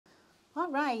All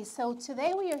right, so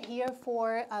today we are here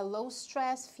for a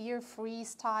low-stress, fear-free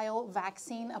style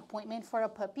vaccine appointment for a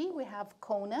puppy. We have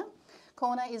Kona.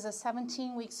 Kona is a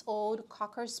 17 weeks old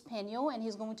Cocker Spaniel, and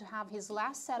he's going to have his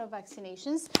last set of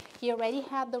vaccinations. He already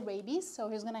had the rabies, so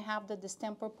he's going to have the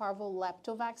distemper parvo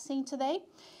lepto vaccine today.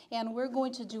 And we're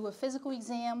going to do a physical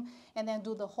exam and then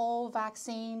do the whole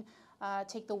vaccine,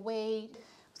 take the weight.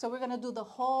 So we're going to do the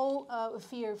whole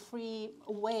fear-free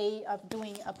way of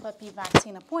doing a puppy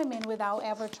vaccine appointment without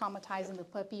ever traumatizing the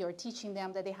puppy or teaching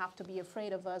them that they have to be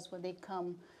afraid of us when they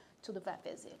come to the vet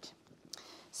visit.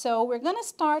 So we're going to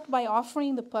start by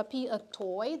offering the puppy a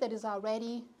toy that is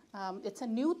already, it's a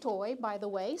new toy, by the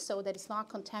way, so that it's not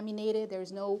contaminated.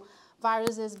 There's no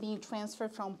viruses being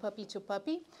transferred from puppy to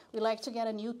puppy. We like to get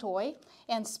a new toy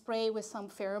and spray with some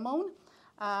pheromone.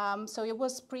 So it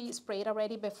was pre-sprayed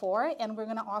already before, and we're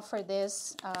going to offer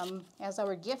this as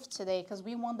our gift today because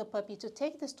we want the puppy to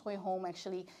take this toy home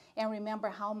actually and remember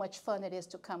how much fun it is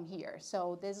to come here.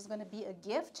 So this is going to be a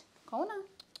gift. Kona,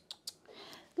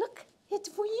 look, it's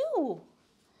for you.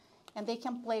 And they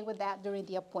can play with that during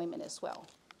the appointment as well.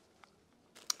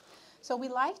 So we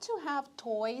like to have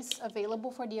toys available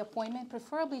for the appointment,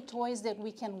 preferably toys that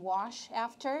we can wash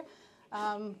after.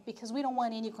 Because we don't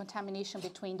want any contamination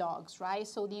between dogs, right?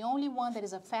 So the only one that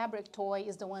is a fabric toy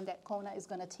is the one that Kona is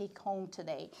going to take home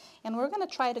today. And we're going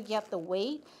to try to get the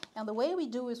weight. And the way we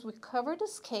do is we cover the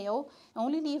scale,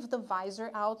 only leave the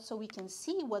visor out so we can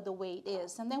see what the weight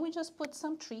is. And then we just put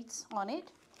some treats on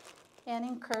it and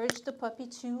encourage the puppy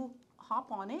to hop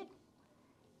on it.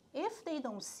 If they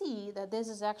don't see that this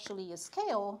is actually a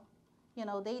scale, you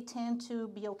know, they tend to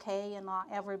be okay and not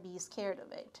ever be scared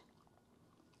of it.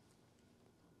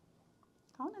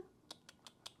 Kona.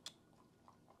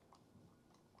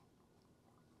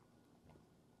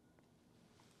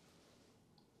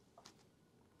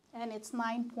 And it's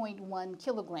 9.1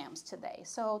 kilograms today.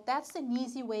 So that's an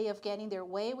easy way of getting their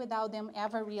weight without them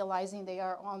ever realizing they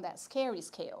are on that scary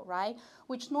scale, right?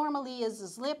 Which normally is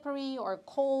slippery or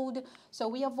cold. So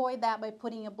we avoid that by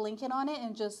putting a blanket on it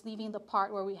and just leaving the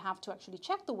part where we have to actually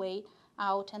check the weight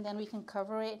out, and then we can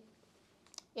cover it.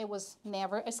 It was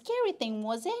never a scary thing,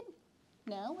 was it?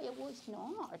 No, it was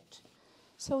not.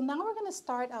 So now we're going to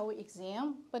start our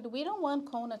exam, but we don't want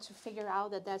Kona to figure out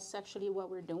that that's actually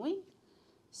what we're doing.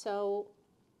 So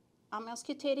I'm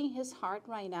auscultating his heart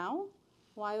right now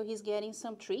while he's getting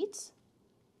some treats.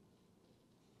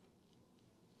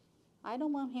 I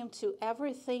don't want him to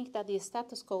ever think that the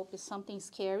stethoscope is something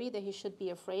scary that he should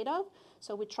be afraid of.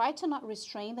 So we try to not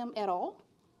restrain them at all.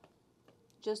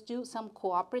 Just do some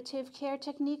cooperative care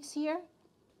techniques here.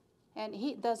 And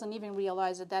he doesn't even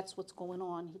realize that that's what's going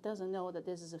on. He doesn't know that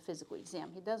this is a physical exam.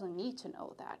 He doesn't need to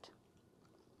know that.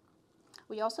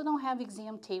 We also don't have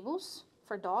exam tables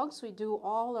for dogs. We do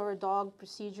all our dog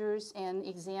procedures and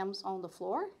exams on the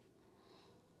floor.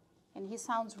 And he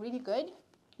sounds really good.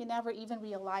 He never even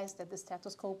realized that the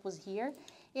stethoscope was here.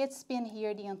 It's been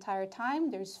here the entire time.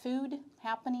 There's food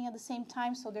happening at the same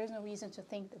time, so there's no reason to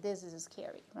think that this is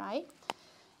scary, right?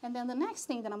 And then the next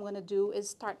thing that I'm going to do is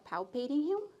start palpating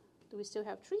him. Do we still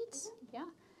have treats? Yeah.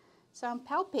 So I'm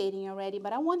palpating already,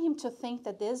 but I want him to think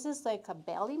that this is like a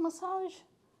belly massage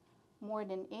more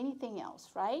than anything else,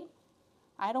 right?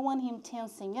 I don't want him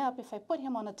tensing up. If I put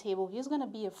him on a table, he's going to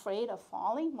be afraid of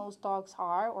falling. Most dogs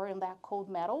are, or in that cold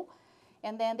metal.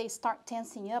 And then they start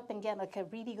tensing up and get like a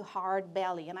really hard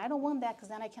belly. And I don't want that because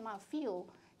then I cannot feel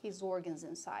his organs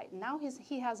inside. Now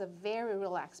he has a very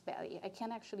relaxed belly. I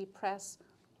can actually press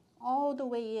all the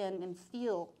way in and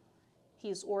feel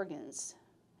his organs,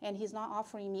 and he's not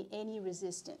offering me any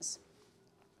resistance.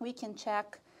 We can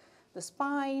check the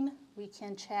spine, we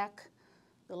can check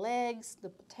the legs,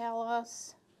 the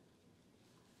patellas,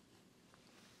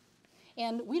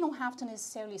 and we don't have to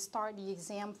necessarily start the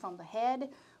exam from the head.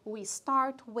 We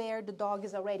start where the dog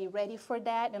is already ready for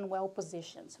that and well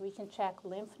positioned. So we can check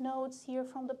lymph nodes here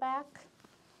from the back.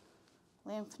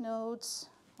 Lymph nodes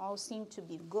all seem to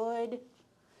be good.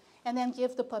 And then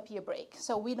give the puppy a break.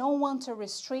 So we don't want to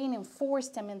restrain and force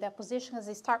them in that position because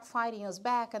they start fighting us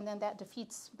back, and then that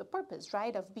defeats the purpose,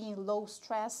 right, of being low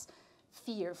stress,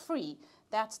 fear-free.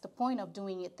 That's the point of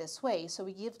doing it this way. So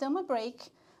we give them a break,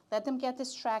 let them get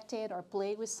distracted or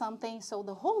play with something. So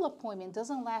the whole appointment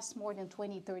doesn't last more than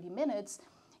 20, 30 minutes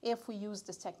if we use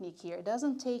this technique here. It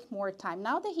doesn't take more time.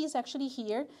 Now that he's actually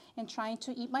here and trying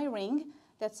to eat my ring,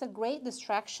 that's a great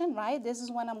distraction, right? This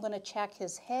is when I'm going to check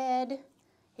his head,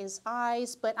 his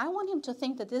eyes, but I want him to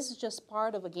think that this is just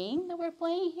part of a game that we're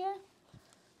playing here,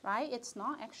 right? It's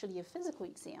not actually a physical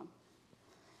exam.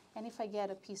 And if I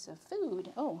get a piece of food,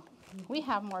 oh, we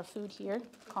have more food here.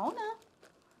 Kona,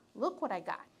 look what I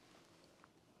got.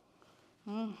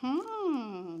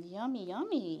 Yummy,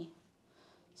 yummy.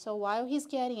 So while he's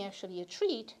getting actually a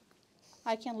treat,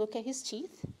 I can look at his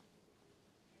teeth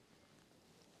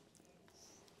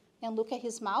and look at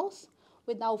his mouth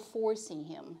without forcing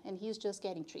him, and he's just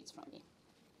getting treats from me.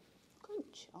 Good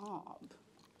job.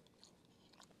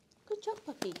 Good job,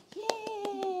 puppy.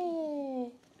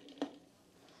 Yay!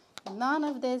 None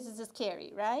of this is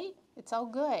scary, right? It's all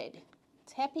good.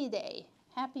 It's happy day.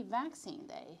 Happy vaccine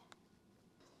day.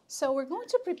 So we're going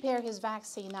to prepare his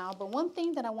vaccine now, but one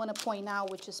thing that I want to point out,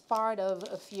 which is part of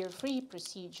a fear-free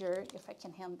procedure, if I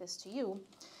can hand this to you,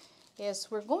 is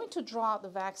we're going to draw the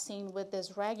vaccine with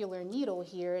this regular needle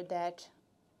here that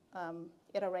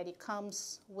it already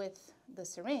comes with the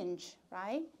syringe,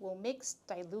 right? We'll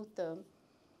dilute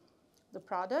the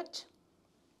product.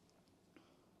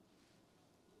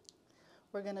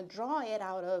 We're going to draw it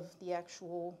out of the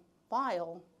actual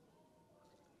vial.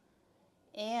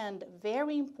 And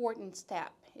very important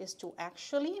step is to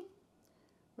actually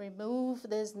remove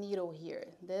this needle here.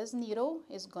 This needle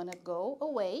is going to go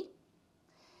away,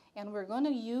 and we're going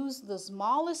to use the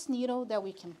smallest needle that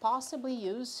we can possibly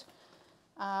use.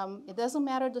 It doesn't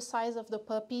matter the size of the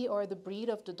puppy or the breed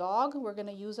of the dog. We're going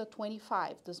to use a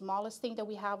 25, the smallest thing that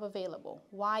we have available.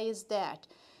 Why is that?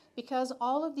 Because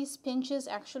all of these pinches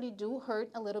actually do hurt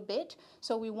a little bit,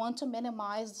 so we want to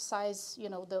minimize the size, you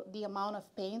know, the amount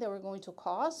of pain that we're going to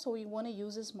cause, so we want to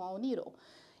use a small needle.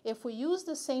 If we use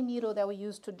the same needle that we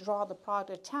use to draw the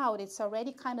product out, it's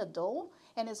already kind of dull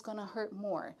and it's going to hurt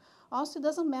more. Also, it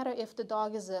doesn't matter if the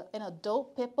dog is an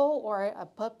adult pit bull or a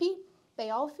puppy,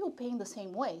 they all feel pain the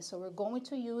same way, so we're going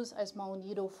to use a small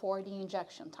needle for the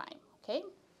injection time, okay?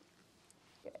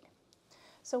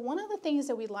 So one of the things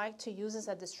that we like to use as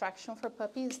a distraction for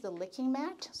puppies is the licking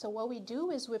mat. So what we do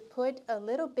is we put a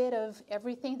little bit of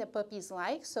everything that puppies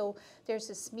like. So there's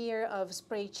a smear of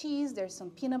spray cheese, there's some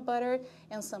peanut butter,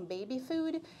 and some baby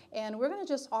food. And we're going to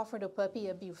just offer the puppy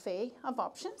a buffet of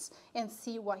options and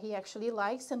see what he actually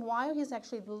likes. And while he's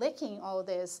actually licking all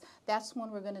this, that's when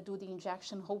we're going to do the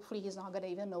injection. Hopefully he's not going to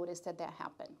even notice that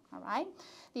happened, all right?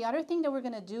 The other thing that we're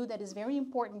going to do that is very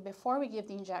important before we give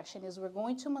the injection is we're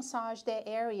going to massage the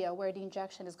area where the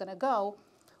injection is going to go,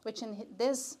 which in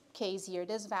this case here,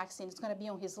 this vaccine is going to be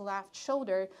on his left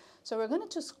shoulder. So we're going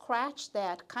to just scratch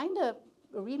that kind of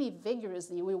really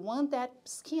vigorously. We want that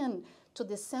skin to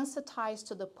desensitize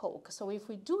to the poke. So if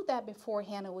we do that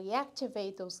beforehand and we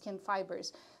activate those skin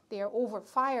fibers, they are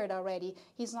overfired already,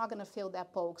 he's not going to feel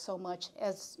that poke so much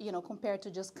as, you know, compared to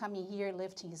just coming here,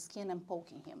 lifting his skin and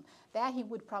poking him. That he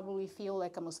would probably feel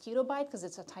like a mosquito bite because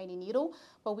it's a tiny needle,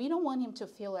 but we don't want him to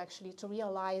feel actually, to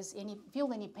realize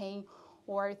feel any pain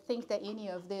or think that any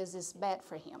of this is bad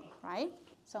for him, right?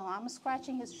 So I'm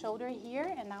scratching his shoulder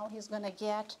here, and now he's going to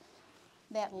get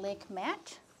that lick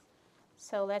mat.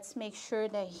 So let's make sure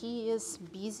that he is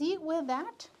busy with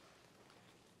that.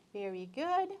 Very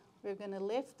good. We're going to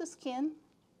lift the skin,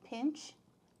 pinch,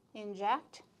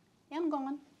 inject, and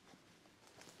gone.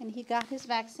 And he got his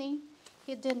vaccine.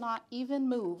 He did not even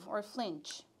move or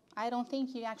flinch. I don't think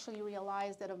he actually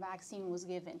realized that a vaccine was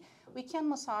given. We can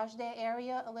massage that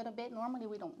area a little bit. Normally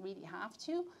we don't really have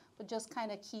to, but just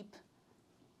kind of keep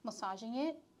massaging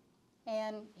it.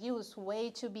 And he was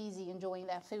way too busy enjoying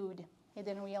that food. He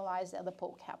didn't realize that the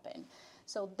poke happened.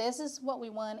 So this is what we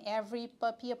want every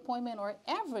puppy appointment or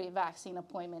every vaccine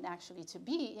appointment actually to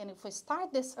be. And if we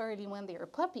start this early when they are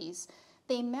puppies,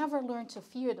 they never learn to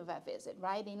fear the vet visit,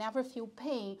 right? They never feel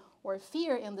pain or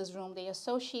fear in this room. They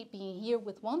associate being here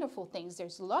with wonderful things.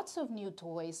 There's lots of new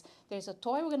toys. There's a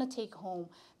toy we're going to take home.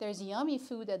 There's yummy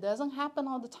food that doesn't happen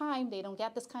all the time. They don't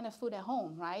get this kind of food at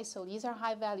home, right? So these are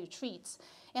high-value treats.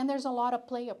 And there's a lot of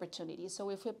play opportunities. So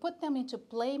if we put them into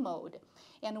play mode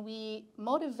and we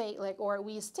motivate, or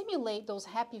we stimulate those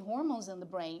happy hormones in the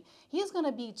brain, he's going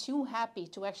to be too happy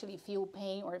to actually feel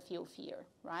pain or feel fear,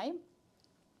 right?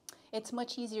 It's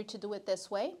much easier to do it this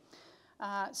way,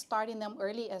 starting them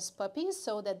early as puppies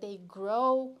so that they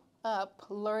grow up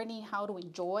learning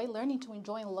to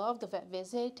enjoy and love the vet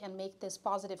visit and make this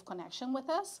positive connection with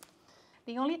us.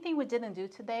 The only thing we didn't do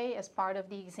today as part of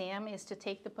the exam is to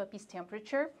take the puppy's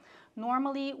temperature.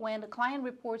 Normally, when the client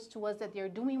reports to us that they're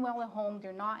doing well at home,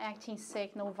 they're not acting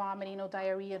sick, no vomiting, no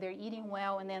diarrhea, they're eating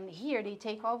well, and then here they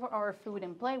take over our food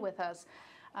and play with us,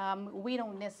 We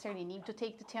don't necessarily need to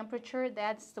take the temperature.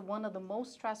 That's one of the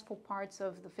most stressful parts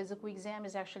of the physical exam,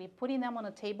 is actually putting them on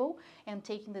a table and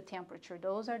taking the temperature.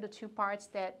 Those are the two parts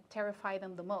that terrify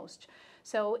them the most.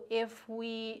 So if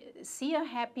we see a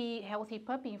happy, healthy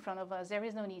puppy in front of us, there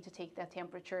is no need to take that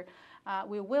temperature.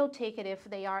 We will take it if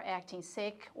they are acting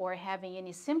sick or having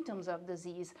any symptoms of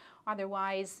disease.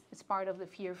 Otherwise, it's part of the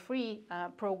fear-free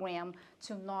program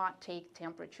to not take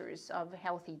temperatures of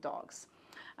healthy dogs.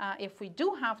 If we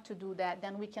do have to do that,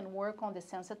 then we can work on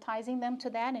desensitizing them to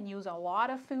that and use a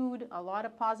lot of food, a lot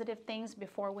of positive things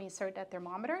before we insert that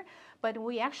thermometer. But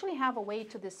we actually have a way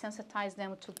to desensitize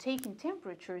them to taking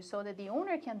temperatures so that the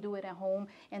owner can do it at home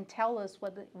and tell us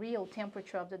what the real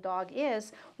temperature of the dog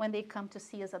is when they come to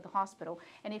see us at the hospital.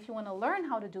 And if you want to learn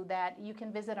how to do that, you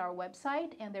can visit our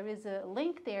website, and there is a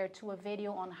link there to a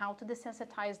video on how to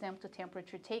desensitize them to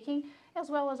temperature taking,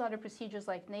 as well as other procedures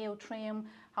like nail trim,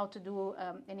 how to do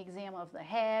an exam of the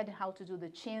head, how to do the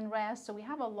chin rest. So we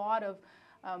have a lot of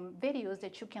videos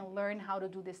that you can learn how to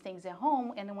do these things at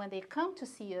home, and when they come to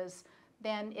see us,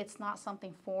 then it's not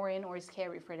something foreign or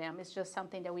scary for them. It's just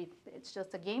something that it's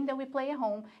just a game that we play at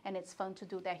home, and it's fun to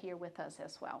do that here with us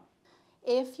as well.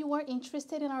 If you are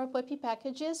interested in our puppy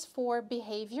packages for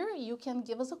behavior, you can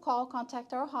give us a call,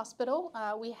 contact our hospital.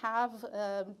 We have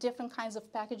different kinds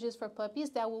of packages for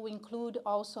puppies that will include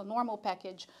also a normal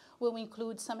package. Will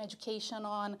include some education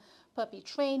on puppy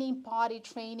training, potty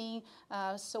training,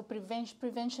 so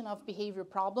prevention of behavior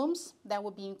problems, that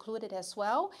will be included as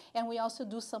well. And we also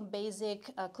do some basic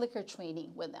clicker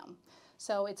training with them.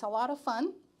 So it's a lot of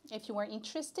fun. If you are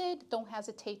interested, don't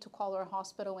hesitate to call our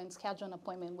hospital and schedule an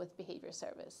appointment with behavior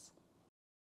service.